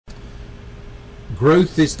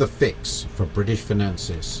Growth is the fix for British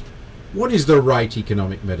finances. What is the right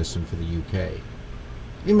economic medicine for the UK?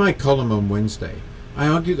 In my column on Wednesday, I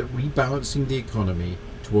argue that rebalancing the economy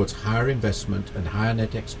towards higher investment and higher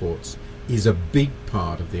net exports is a big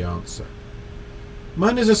part of the answer.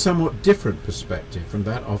 Mine is a somewhat different perspective from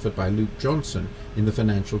that offered by Luke Johnson in the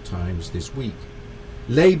Financial Times this week.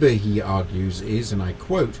 Labour, he argues, is, and I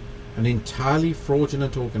quote, an entirely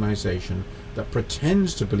fraudulent organisation that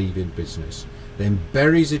pretends to believe in business, then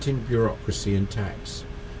buries it in bureaucracy and tax.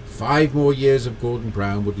 5 more years of Gordon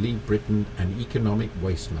Brown would leave Britain an economic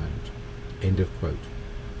wasteland. End of quote.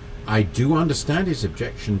 I do understand his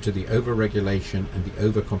objection to the over-regulation and the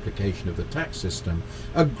over-complication of the tax system.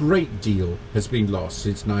 A great deal has been lost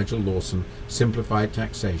since Nigel Lawson simplified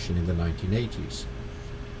taxation in the 1980s.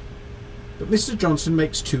 But Mr. Johnson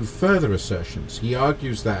makes 2 further assertions. He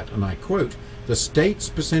argues that, and I quote, the state's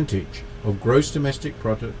percentage of gross domestic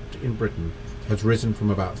product in Britain has risen from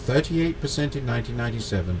about 38% in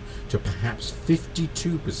 1997 to perhaps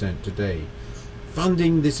 52% today.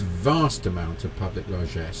 Funding this vast amount of public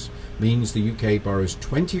largesse means the UK borrows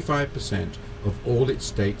 25% of all its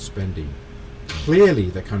state spending. Clearly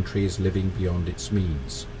the country is living beyond its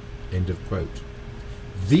means. End of quote.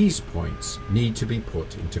 These points need to be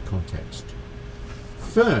put into context.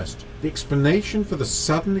 First, the explanation for the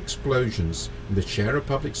sudden explosions in the share of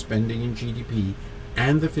public spending in GDP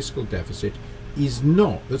and the fiscal deficit is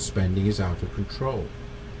not that spending is out of control.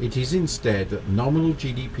 It is instead that nominal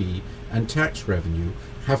GDP and tax revenue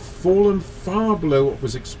have fallen far below what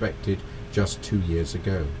was expected just 2 years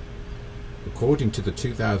ago. According to the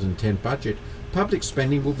 2010 budget, public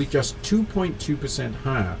spending will be just 2.2%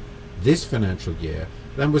 higher this financial year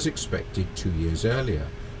than was expected 2 years earlier,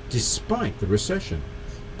 despite the recession.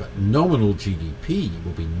 But nominal GDP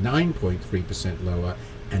will be 9.3% lower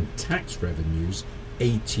and tax revenues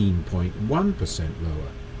 18.1%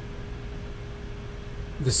 lower.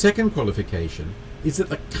 The second qualification is that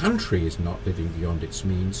the country is not living beyond its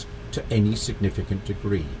means to any significant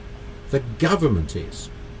degree. The government is.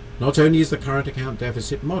 Not only is the current account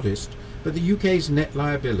deficit modest, but the UK's net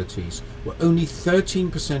liabilities were only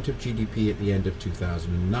 13% of GDP at the end of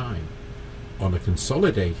 2009. On a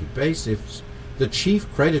consolidated basis, the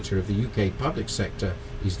chief creditor of the UK public sector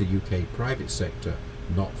is the UK private sector,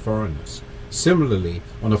 not foreigners. Similarly,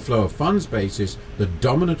 on a flow of funds basis, the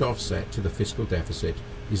dominant offset to the fiscal deficit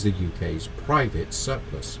is the UK's private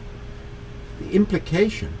surplus. The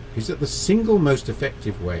implication is that the single most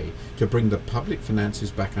effective way to bring the public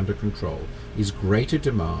finances back under control is greater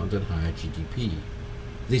demand and higher GDP.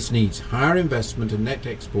 This needs higher investment and net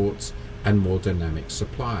exports and more dynamic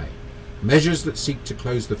supply. Measures that seek to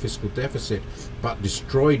close the fiscal deficit but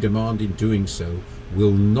destroy demand in doing so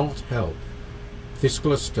will not help.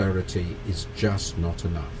 Fiscal austerity is just not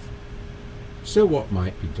enough. So what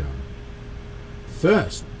might be done?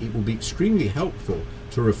 First, it will be extremely helpful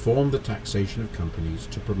to reform the taxation of companies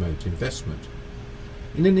to promote investment.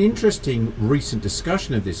 In an interesting recent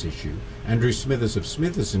discussion of this issue, Andrew Smithers of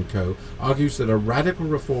Smithers & Co. argues that a radical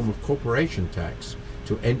reform of corporation tax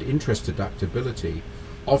to end interest deductibility,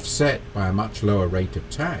 offset by a much lower rate of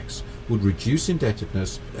tax, would reduce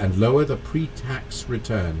indebtedness and lower the pre-tax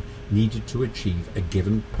return needed to achieve a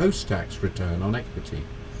given post-tax return on equity.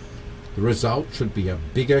 The result should be a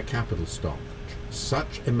bigger capital stock.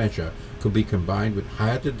 Such a measure could be combined with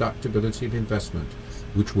higher deductibility of investment,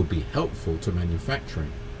 which would be helpful to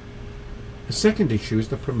manufacturing. A second issue is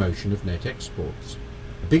the promotion of net exports.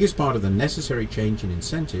 The biggest part of the necessary change in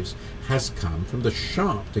incentives has come from the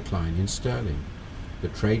sharp decline in sterling. The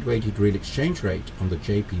trade-weighted real exchange rate on the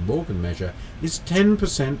JP Morgan measure is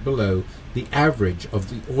 10% below the average of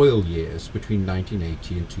the oil years between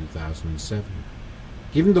 1980 and 2007.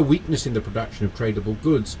 Given the weakness in the production of tradable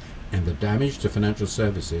goods and the damage to financial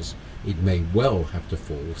services, it may well have to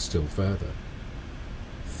fall still further.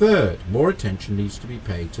 Third, more attention needs to be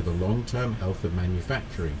paid to the long-term health of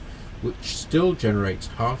manufacturing, which still generates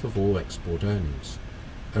half of all export earnings.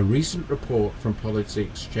 A recent report from Policy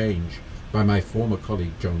Exchange by my former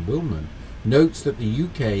colleague John Willman notes that the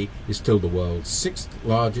UK is still the world's 6th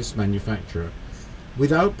largest manufacturer,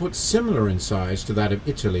 with output similar in size to that of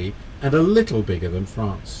Italy and a little bigger than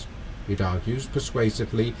France. It argues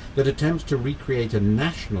persuasively that attempts to recreate a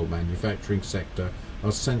national manufacturing sector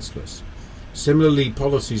are senseless. Similarly,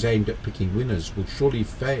 policies aimed at picking winners will surely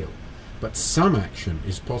fail, but some action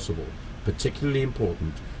is possible. Particularly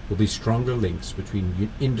important will be stronger links between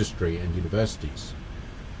industry and universities.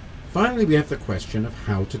 Finally, we have the question of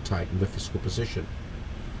how to tighten the fiscal position.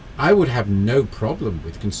 I would have no problem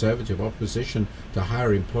with Conservative opposition to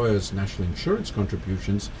higher employers' national insurance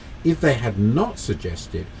contributions if they had not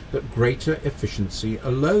suggested that greater efficiency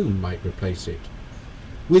alone might replace it.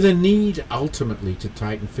 With a need ultimately to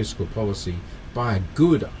tighten fiscal policy by a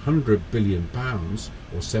good £100 billion,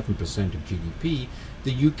 or 7% of GDP,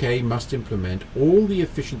 the UK must implement all the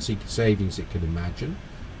efficiency savings it can imagine,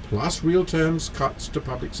 plus real terms cuts to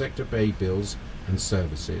public sector pay bills and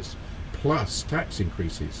services, plus tax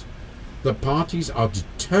increases. The parties are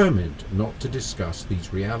determined not to discuss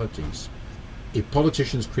these realities. If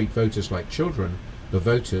politicians treat voters like children, the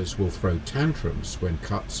voters will throw tantrums when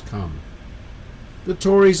cuts come. The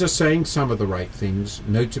Tories are saying some of the right things,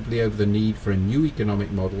 notably over the need for a new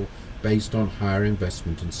economic model based on higher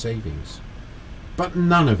investment and savings. But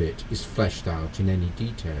none of it is fleshed out in any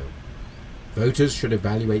detail. Voters should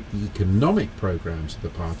evaluate the economic programs of the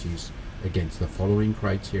parties against the following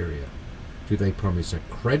criteria. Do they promise a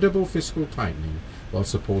credible fiscal tightening while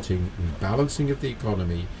supporting rebalancing of the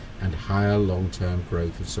economy and higher long-term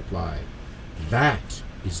growth of supply? That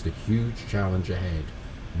is the huge challenge ahead.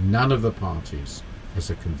 None of the parties has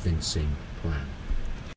a convincing plan.